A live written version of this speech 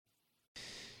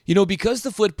Because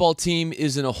the football team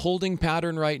is in a holding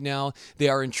pattern right now, they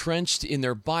are entrenched in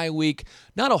their bye week.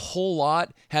 Not a whole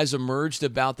lot has emerged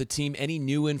about the team. Any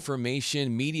new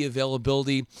information, media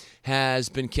availability has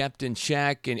been kept in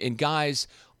check, and guys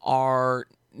are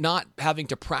not having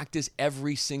to practice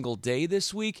every single day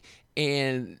this week,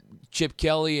 and Chip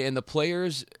Kelly and the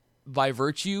players, by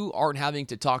virtue, aren't having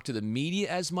to talk to the media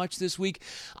as much this week.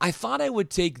 I thought I would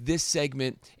take this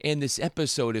segment and this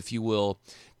episode, if you will,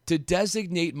 to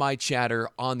designate my chatter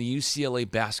on the UCLA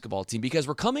basketball team, because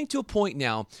we're coming to a point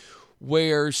now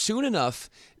where soon enough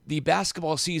the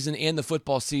basketball season and the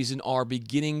football season are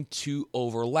beginning to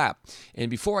overlap. And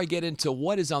before I get into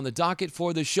what is on the docket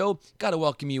for the show, got to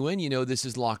welcome you in. This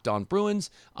is Locked On Bruins.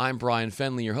 I'm Brian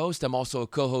Fenley, your host. I'm also a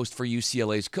co-host for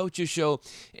UCLA's Coaches Show,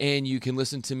 and you can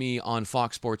listen to me on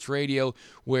Fox Sports Radio,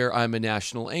 where I'm a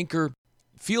national anchor.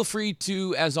 Feel free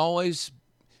to, as always,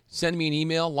 send me an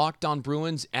email,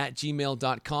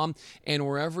 lockedonbruins@gmail.com, and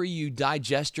wherever you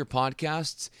digest your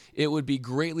podcasts, it would be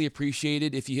greatly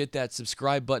appreciated if you hit that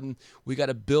subscribe button. We got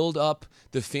to build up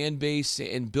the fan base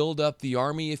and build up the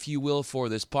army, if you will, for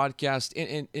this podcast,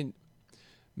 and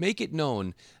make it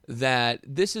known that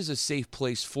this is a safe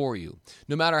place for you.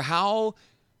 No matter how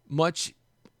much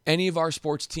any of our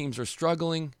sports teams are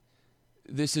struggling,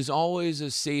 this is always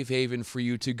a safe haven for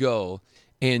you to go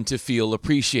and to feel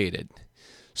appreciated.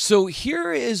 So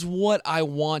here is what I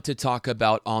want to talk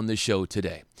about on the show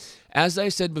today. As I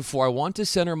said before, I want to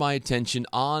center my attention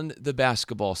on the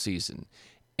basketball season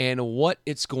and what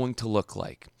it's going to look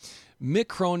like. Mick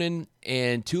Cronin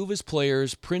and two of his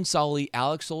players, Prince Ali,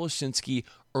 Alex Olszynski,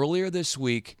 earlier this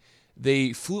week,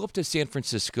 they flew up to San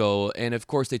Francisco, and of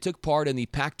course they took part in the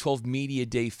Pac-12 Media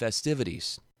Day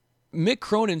festivities. Mick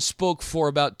Cronin spoke for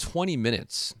about 20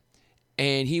 minutes,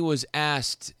 and he was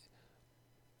asked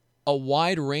a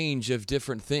wide range of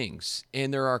different things.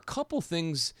 And there are a couple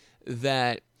things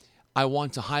that I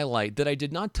want to highlight that I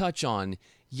did not touch on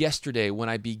yesterday when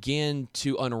I began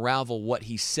to unravel what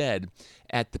he said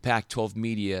at the Pac-12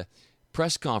 media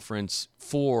press conference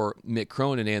for Mick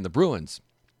Cronin and the Bruins.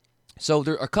 So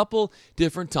there are a couple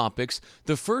different topics.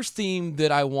 The first theme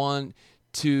that I want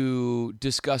to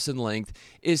discuss in length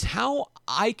is how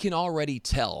I can already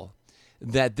tell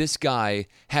that this guy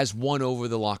has won over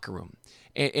the locker room.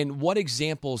 And what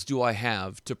examples do I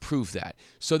have to prove that?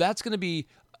 So that's going to be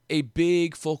a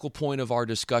big focal point of our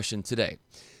discussion today.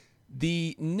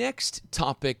 The next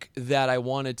topic that I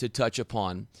wanted to touch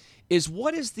upon is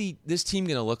what is this team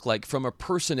going to look like from a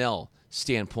personnel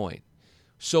standpoint?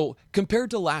 So compared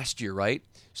to last year, right?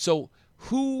 So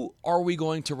who are we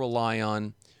going to rely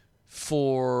on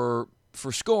for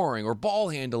scoring or ball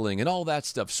handling and all that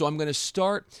stuff? So I'm going to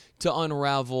start to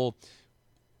unravel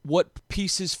what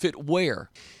pieces fit where.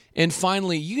 And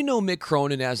finally, Mick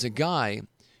Cronin as a guy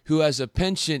who has a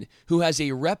penchant, who has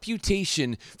a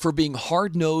reputation for being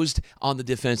hard-nosed on the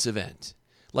defensive end.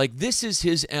 Like, this is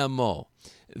his MO,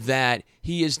 that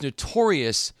he is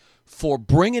notorious for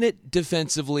bringing it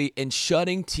defensively and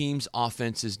shutting teams'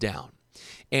 offenses down.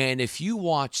 And if you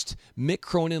watched Mick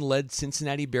Cronin-led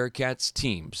Cincinnati Bearcats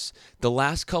teams the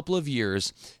last couple of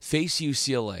years face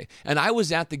UCLA, and I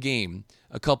was at the game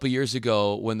a couple years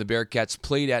ago when the Bearcats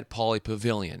played at Pauley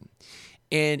Pavilion,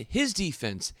 and his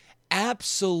defense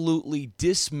absolutely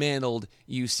dismantled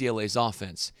UCLA's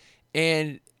offense.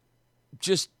 And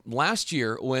just last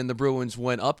year when the Bruins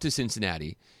went up to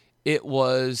Cincinnati, it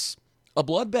was a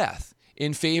bloodbath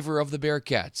in favor of the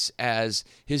Bearcats as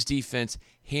his defense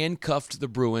handcuffed the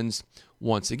Bruins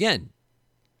once again.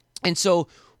 And so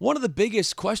one of the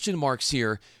biggest question marks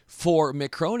here for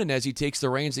Mick Cronin as he takes the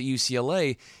reins at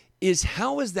UCLA is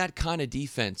how is that kind of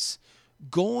defense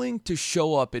going to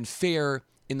show up and fare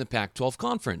in the Pac-12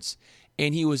 conference?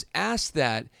 And he was asked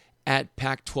that at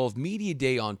Pac-12 Media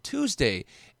Day on Tuesday.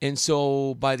 And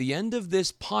so by the end of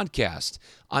this podcast,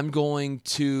 I'm going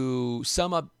to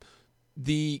sum up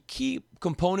the key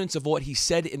components of what he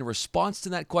said in response to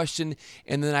that question,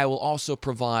 and then I will also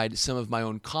provide some of my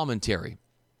own commentary.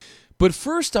 But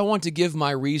first, I want to give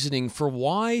my reasoning for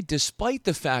why, despite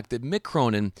the fact that Mick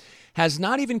Cronin has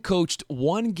not even coached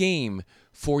one game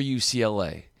for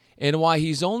UCLA, and why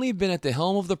he's only been at the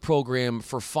helm of the program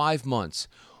for 5 months,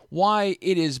 why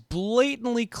it is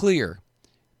blatantly clear,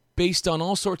 based on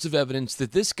all sorts of evidence,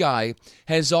 that this guy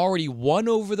has already won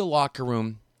over the locker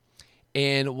room,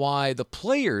 and why the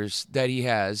players that he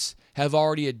has have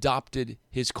already adopted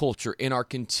his culture and are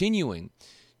continuing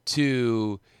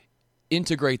to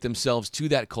integrate themselves to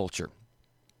that culture.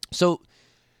 So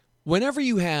whenever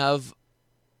you have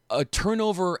a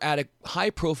turnover at a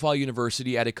high-profile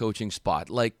university at a coaching spot,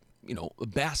 like, a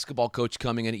basketball coach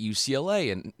coming in at UCLA,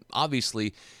 and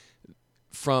obviously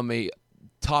from a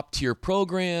top-tier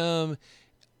program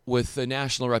with a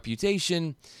national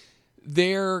reputation,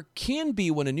 there can be,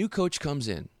 when a new coach comes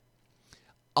in,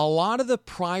 a lot of the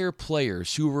prior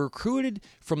players who were recruited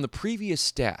from the previous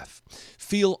staff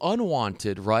feel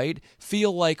unwanted, right?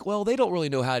 Feel like, well, they don't really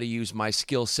know how to use my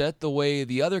skill set the way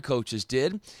the other coaches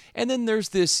did. And then there's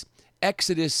this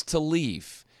exodus to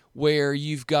leave where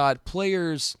you've got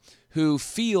players who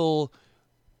feel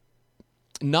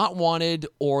not wanted,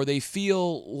 or they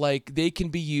feel like they can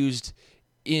be used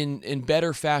in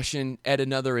better fashion at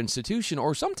another institution,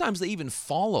 or sometimes they even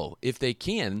follow, if they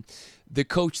can, the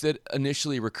coach that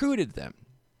initially recruited them.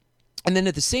 And then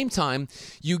at the same time,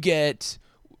 you get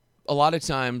a lot of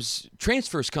times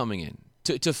transfers coming in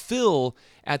to fill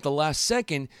at the last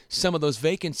second some of those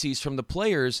vacancies from the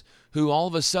players who all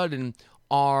of a sudden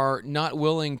are not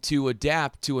willing to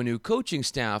adapt to a new coaching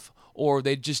staff, or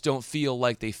they just don't feel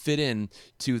like they fit in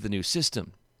to the new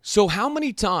system. So how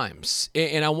many times,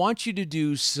 and I want you to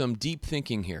do some deep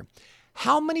thinking here,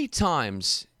 how many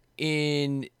times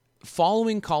in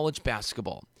following college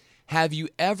basketball have you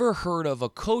ever heard of a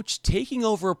coach taking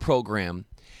over a program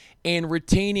and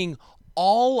retaining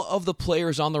all of the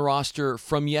players on the roster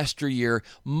from yesteryear,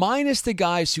 minus the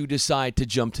guys who decide to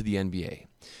jump to the NBA?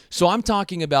 So I'm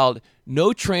talking about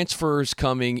no transfers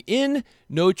coming in,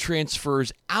 no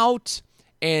transfers out,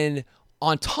 and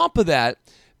on top of that,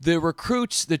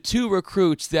 the two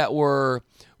recruits that were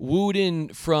wooed in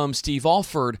from Steve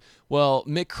Alford, well,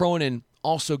 Mick Cronin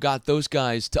also got those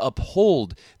guys to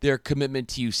uphold their commitment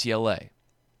to UCLA.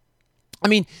 I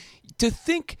mean, to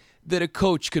think that a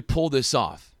coach could pull this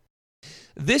off,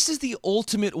 this is the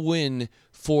ultimate win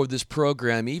for this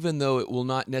program, even though it will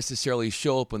not necessarily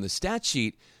show up on the stat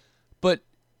sheet. But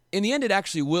in the end, it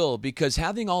actually will, because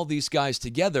having all these guys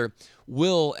together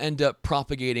will end up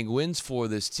propagating wins for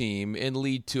this team and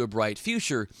lead to a bright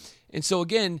future. And so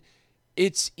again,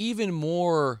 it's even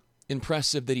more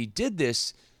impressive that he did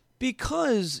this,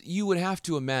 because you would have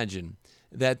to imagine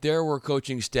that there were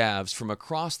coaching staffs from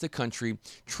across the country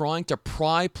trying to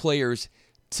pry players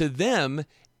to them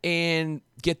and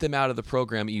get them out of the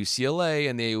program at UCLA,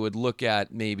 and they would look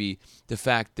at maybe the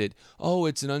fact that, oh,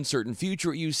 it's an uncertain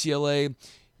future at UCLA.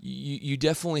 You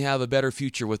definitely have a better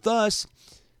future with us.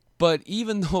 But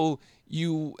even though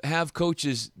you have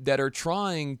coaches that are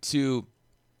trying to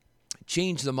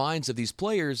change the minds of these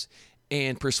players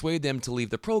and persuade them to leave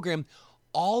the program,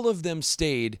 all of them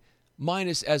stayed,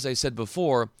 minus, as I said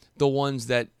before, the ones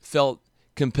that felt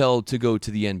compelled to go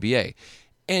to the NBA.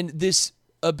 And this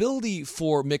ability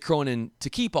for Mick Cronin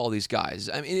to keep all these guys,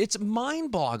 I mean, it's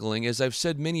mind-boggling, as I've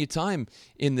said many a time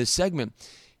in this segment.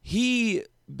 He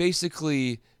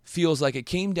basically feels like it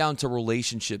came down to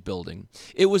relationship building.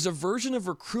 It was a version of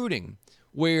recruiting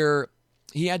where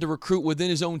he had to recruit within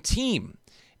his own team,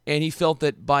 and he felt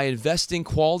that by investing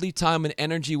quality time and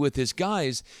energy with his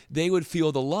guys, they would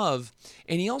feel the love.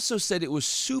 And he also said it was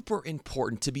super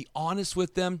important to be honest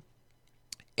with them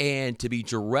and to be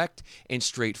direct and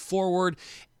straightforward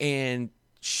and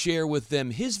share with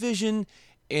them his vision,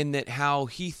 and that how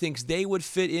he thinks they would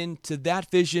fit into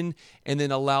that vision, and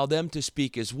then allow them to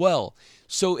speak as well.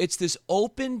 So it's this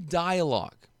open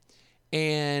dialogue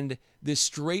and this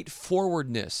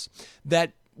straightforwardness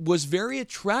that was very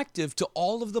attractive to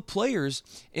all of the players,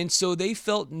 and so they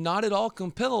felt not at all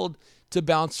compelled to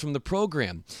bounce from the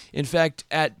program. In fact,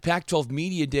 at Pac-12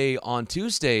 Media Day on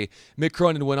Tuesday, Mick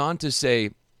Cronin went on to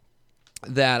say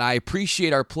that I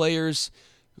appreciate our players,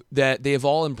 that they have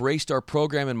all embraced our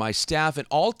program and my staff, and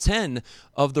all 10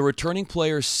 of the returning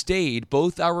players stayed.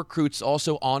 Both our recruits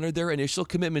also honored their initial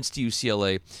commitments to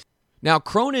UCLA. Now,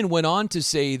 Cronin went on to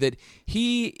say that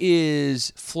he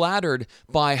is flattered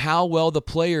by how well the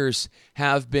players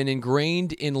have been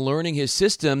ingrained in learning his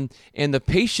system and the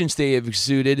patience they have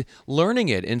exuded learning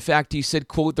it. In fact, he said,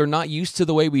 quote, "They're not used to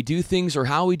the way we do things or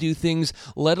how we do things,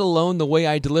 let alone the way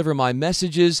I deliver my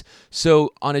messages.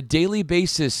 So on a daily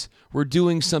basis, we're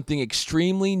doing something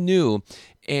extremely new,"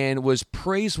 and was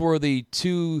praiseworthy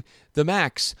to the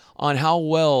max on how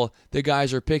well the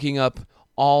guys are picking up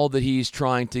all that he's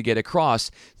trying to get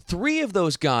across. 3 of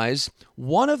those guys,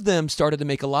 one of them started to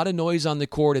make a lot of noise on the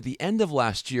court at the end of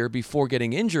last year before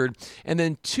getting injured, and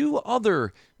then 2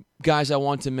 other guys I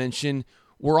want to mention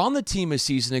were on the team a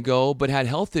season ago but had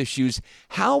health issues.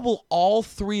 How will all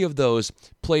 3 of those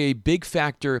play a big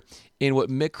factor in what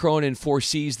Mick Cronin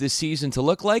foresees this season to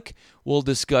look like? We'll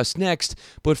discuss next.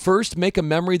 But first, make a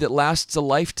memory that lasts a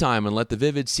lifetime and let the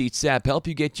Vivid Seats app help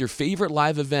you get your favorite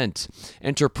live event.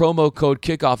 Enter promo code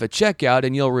KICKOFF at checkout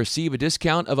and you'll receive a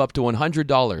discount of up to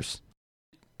 $100.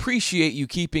 Appreciate you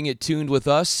keeping it tuned with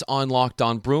us on Locked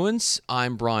On Bruins.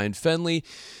 I'm Brian Fenley.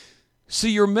 So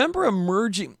you remember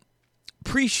emerging.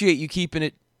 Appreciate you keeping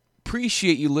it.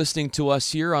 Appreciate you listening to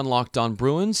us here on Locked On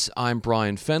Bruins. I'm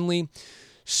Brian Fenley.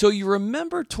 So you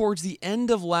remember towards the end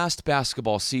of last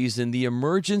basketball season, the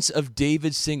emergence of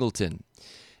David Singleton.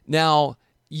 Now,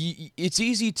 it's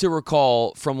easy to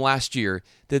recall from last year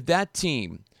that that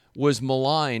team was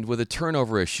maligned with a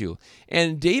turnover issue.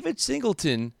 And David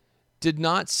Singleton did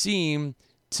not seem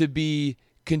to be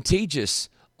contagious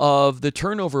of the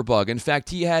turnover bug. In fact,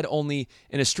 he had only,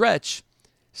 in a stretch,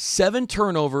 7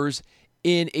 turnovers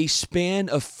in a span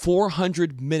of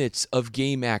 400 minutes of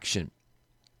game action.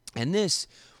 And this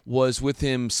was with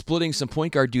him splitting some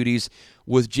point guard duties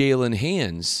with Jalen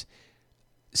Hands.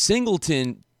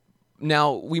 Singleton,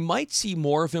 now we might see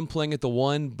more of him playing at the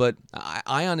 1, but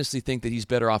I honestly think that he's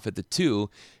better off at the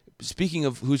 2. Speaking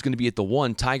of who's going to be at the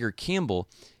 1, Tiger Campbell,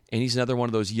 and he's another one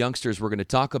of those youngsters we're going to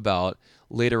talk about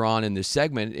later on in this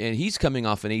segment, and he's coming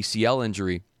off an ACL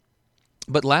injury.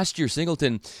 But last year,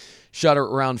 Singleton shot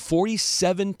around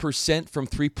 47% from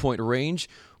three-point range,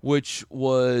 which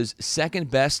was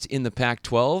second best in the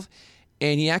Pac-12,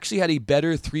 and he actually had a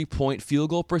better three-point field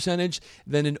goal percentage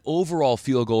than an overall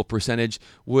field goal percentage,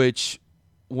 which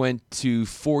went to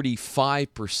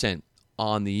 45%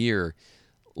 on the year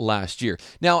last year.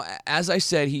 Now, as I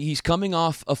said, he's coming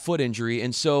off a foot injury,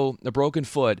 and so a broken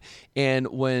foot, and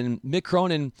when Mick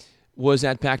Cronin was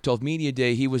at Pac-12 Media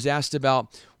Day, he was asked about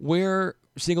where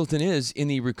Singleton is in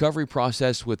the recovery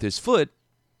process with his foot,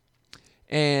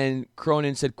 and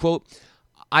Cronin said, quote,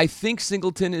 "I think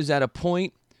Singleton is at a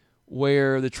point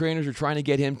where the trainers are trying to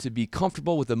get him to be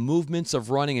comfortable with the movements of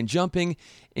running and jumping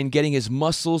and getting his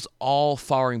muscles all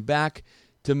firing back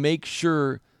to make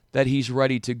sure that he's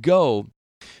ready to go."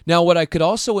 Now, what I could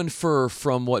also infer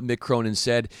from what Mick Cronin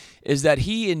said is that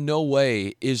he in no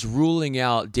way is ruling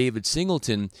out David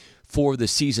Singleton for the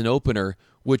season opener,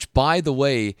 which, by the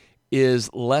way,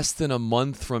 is less than a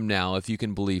month from now, if you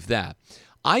can believe that.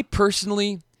 I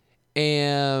personally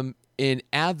am an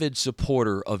avid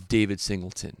supporter of David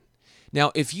Singleton.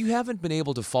 Now, if you haven't been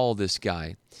able to follow this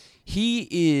guy, he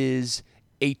is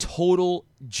a total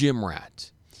gym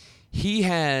rat. He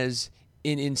has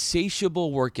an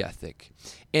insatiable work ethic.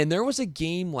 And there was a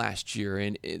game last year,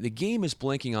 and the game is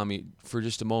blanking on me for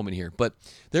just a moment here, but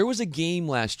there was a game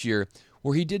last year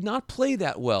where he did not play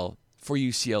that well for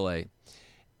UCLA.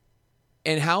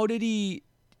 And how did he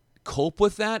cope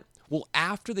with that? Well,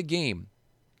 after the game,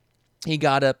 he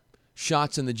got up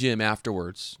shots in the gym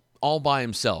afterwards, all by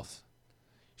himself,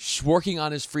 working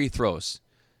on his free throws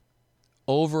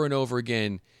over and over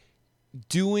again,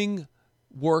 doing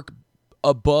work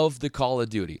above the call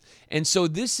of duty. And so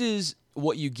this is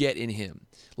what you get in him.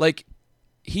 Like,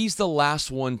 he's the last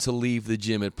one to leave the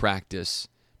gym at practice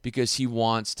because he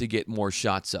wants to get more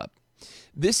shots up.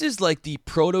 This is like the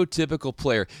prototypical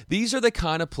player. These are the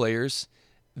kind of players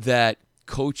that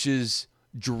coaches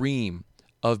dream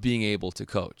of being able to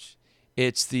coach.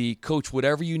 It's the coach,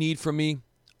 whatever you need from me,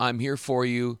 I'm here for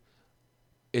you.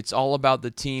 It's all about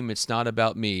the team. It's not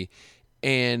about me.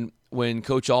 And when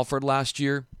Coach Alford last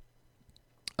year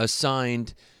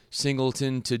assigned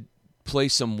Singleton to play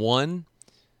some 1,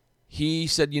 he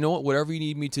said, you know what, whatever you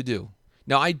need me to do.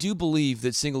 Now, I do believe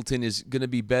that Singleton is going to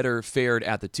be better fared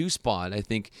at the 2 spot. I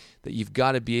think that you've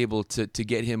got to be able to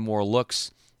get him more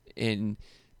looks and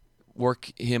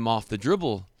work him off the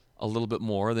dribble a little bit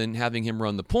more than having him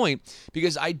run the point,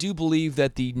 because I do believe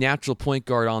that the natural point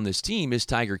guard on this team is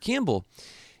Tiger Campbell.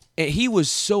 And he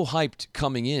was so hyped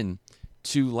coming in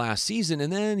to last season,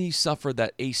 and then he suffered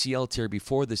that ACL tear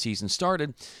before the season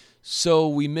started, so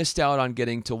we missed out on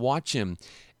getting to watch him.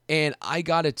 And I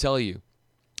got to tell you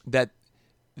that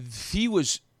he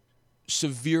was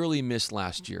severely missed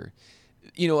last year.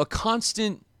 You know, a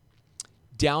constant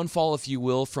downfall, if you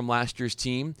will, from last year's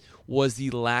team was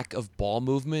the lack of ball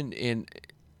movement. And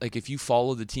like, if you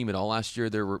followed the team at all last year,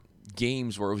 there were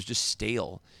games where it was just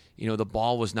stale. You know, the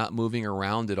ball was not moving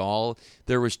around at all.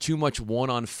 There was too much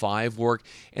 1-on-5 work,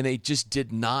 and they just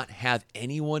did not have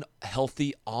anyone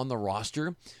healthy on the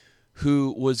roster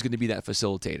who was going to be that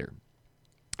facilitator.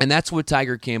 And that's what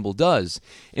Tiger Campbell does.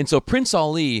 And so Prince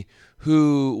Ali,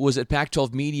 who was at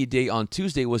Pac-12 Media Day on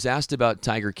Tuesday, was asked about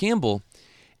Tiger Campbell,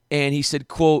 and he said,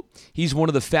 quote, "He's one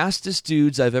of the fastest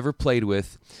dudes I've ever played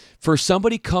with. For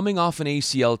somebody coming off an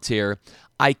ACL tear,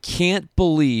 I can't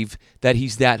believe that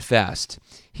he's that fast.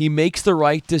 He makes the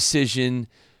right decision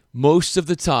most of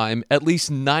the time, at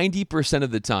least 90%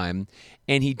 of the time,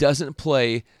 and he doesn't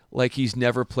play like he's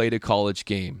never played a college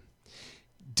game."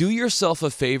 Do yourself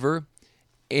a favor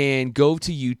and go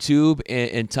to YouTube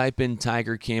and type in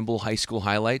Tiger Campbell high school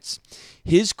highlights.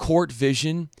 His court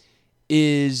vision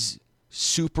is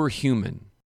superhuman.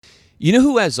 You know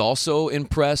who has also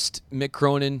impressed Mick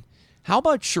Cronin? How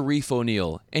about Sharif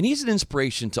O'Neal? And he's an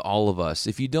inspiration to all of us.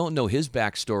 If you don't know his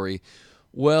backstory,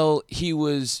 well, he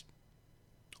was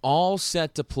all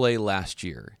set to play last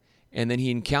year, and then he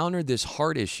encountered this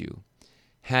heart issue,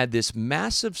 had this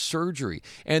massive surgery,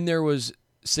 and there was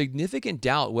significant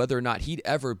doubt whether or not he'd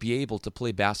ever be able to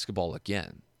play basketball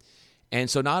again. And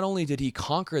so not only did he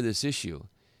conquer this issue,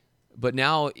 but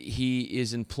now he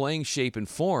is in playing shape and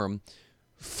form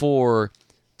for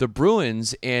the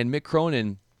Bruins, and Mick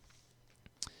Cronin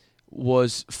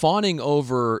was fawning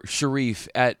over Sharif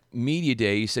at Media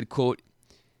Day. He said, quote,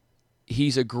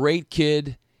 "He's a great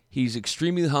kid. He's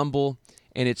extremely humble,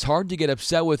 and it's hard to get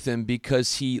upset with him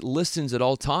because he listens at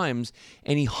all times,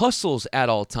 and he hustles at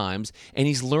all times, and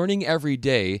he's learning every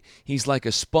day. He's like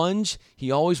a sponge.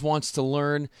 He always wants to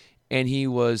learn, and he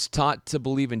was taught to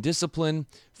believe in discipline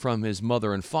from his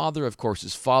mother and father." Of course,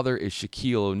 his father is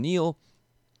Shaquille O'Neal,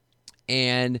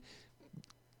 and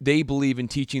they believe in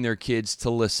teaching their kids to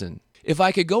listen. If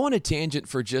I could go on a tangent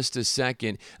for just a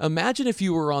second, imagine if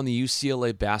you were on the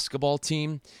UCLA basketball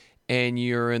team and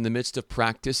you're in the midst of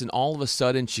practice and all of a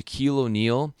sudden Shaquille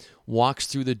O'Neal walks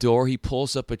through the door, he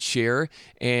pulls up a chair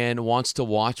and wants to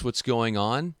watch what's going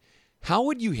on. How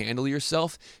would you handle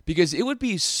yourself? Because it would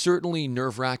be certainly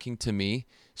nerve-wracking to me,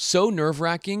 so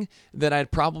nerve-wracking that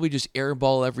I'd probably just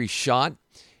airball every shot.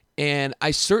 And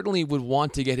I certainly would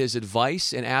want to get his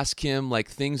advice and ask him like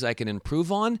things I can improve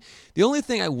on. The only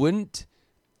thing I wouldn't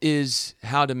is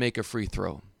how to make a free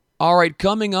throw. All right,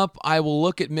 coming up, I will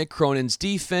look at Mick Cronin's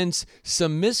defense,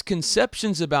 some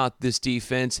misconceptions about this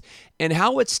defense, and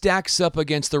how it stacks up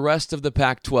against the rest of the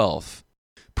Pac-12.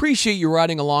 Appreciate you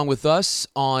riding along with us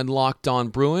on Locked On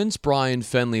Bruins. Brian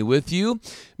Fenley with you.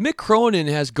 Mick Cronin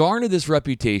has garnered this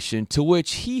reputation to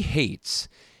which he hates,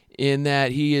 in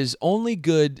that he is only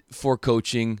good for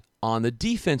coaching on the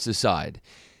defensive side.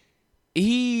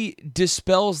 He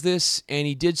dispels this, and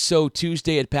he did so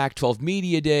Tuesday at Pac-12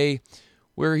 Media Day,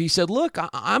 where he said, look,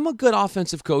 I'm a good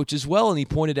offensive coach as well, and he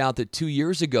pointed out that 2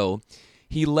 years ago,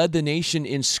 he led the nation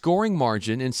in scoring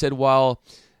margin and said, while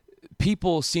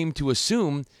people seem to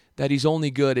assume that he's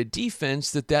only good at defense,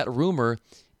 that rumor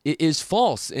is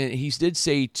false. And he did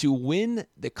say to win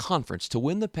the conference, to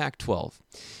win the Pac-12,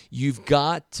 you've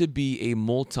got to be a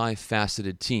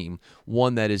multifaceted team,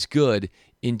 one that is good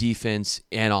in defense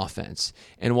and offense.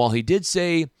 And while he did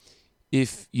say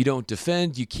if you don't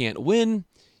defend, you can't win,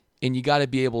 and you got to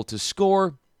be able to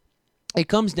score, it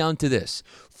comes down to this.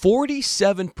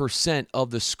 47% of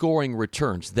the scoring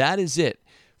returns, that is it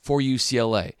for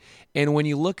UCLA. And when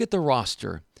you look at the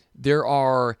roster, there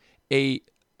are a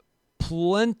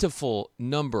plentiful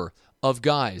number of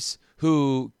guys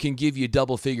who can give you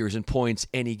double figures in points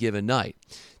any given night.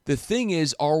 The thing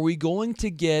is, are we going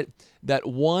to get that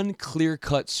one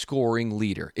clear-cut scoring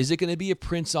leader? Is it going to be a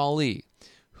Prince Ali?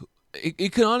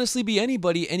 It could honestly be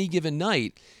anybody any given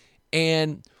night.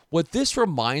 And what this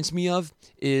reminds me of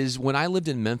is when I lived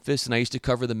in Memphis and I used to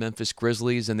cover the Memphis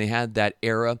Grizzlies, and they had that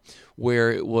era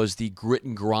where it was the grit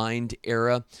and grind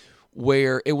era,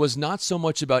 where it was not so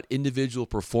much about individual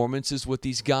performances with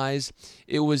these guys.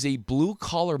 It was a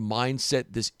blue-collar mindset,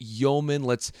 this yeoman,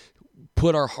 let's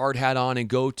put our hard hat on and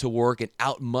go to work and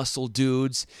out-muscle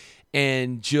dudes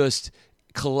and just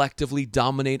collectively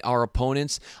dominate our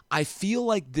opponents. I feel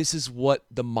like this is what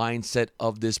the mindset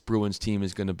of this Bruins team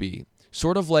is going to be.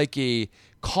 Sort of like a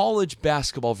college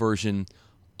basketball version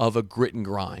of a grit and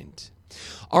grind.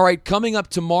 All right, coming up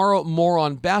tomorrow, more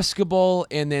on basketball,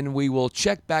 and then we will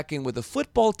check back in with the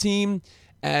football team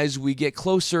as we get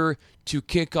closer to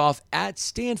kickoff at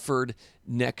Stanford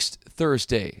next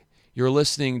Thursday. You're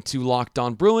listening to Locked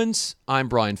On Bruins. I'm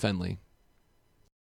Brian Fenley.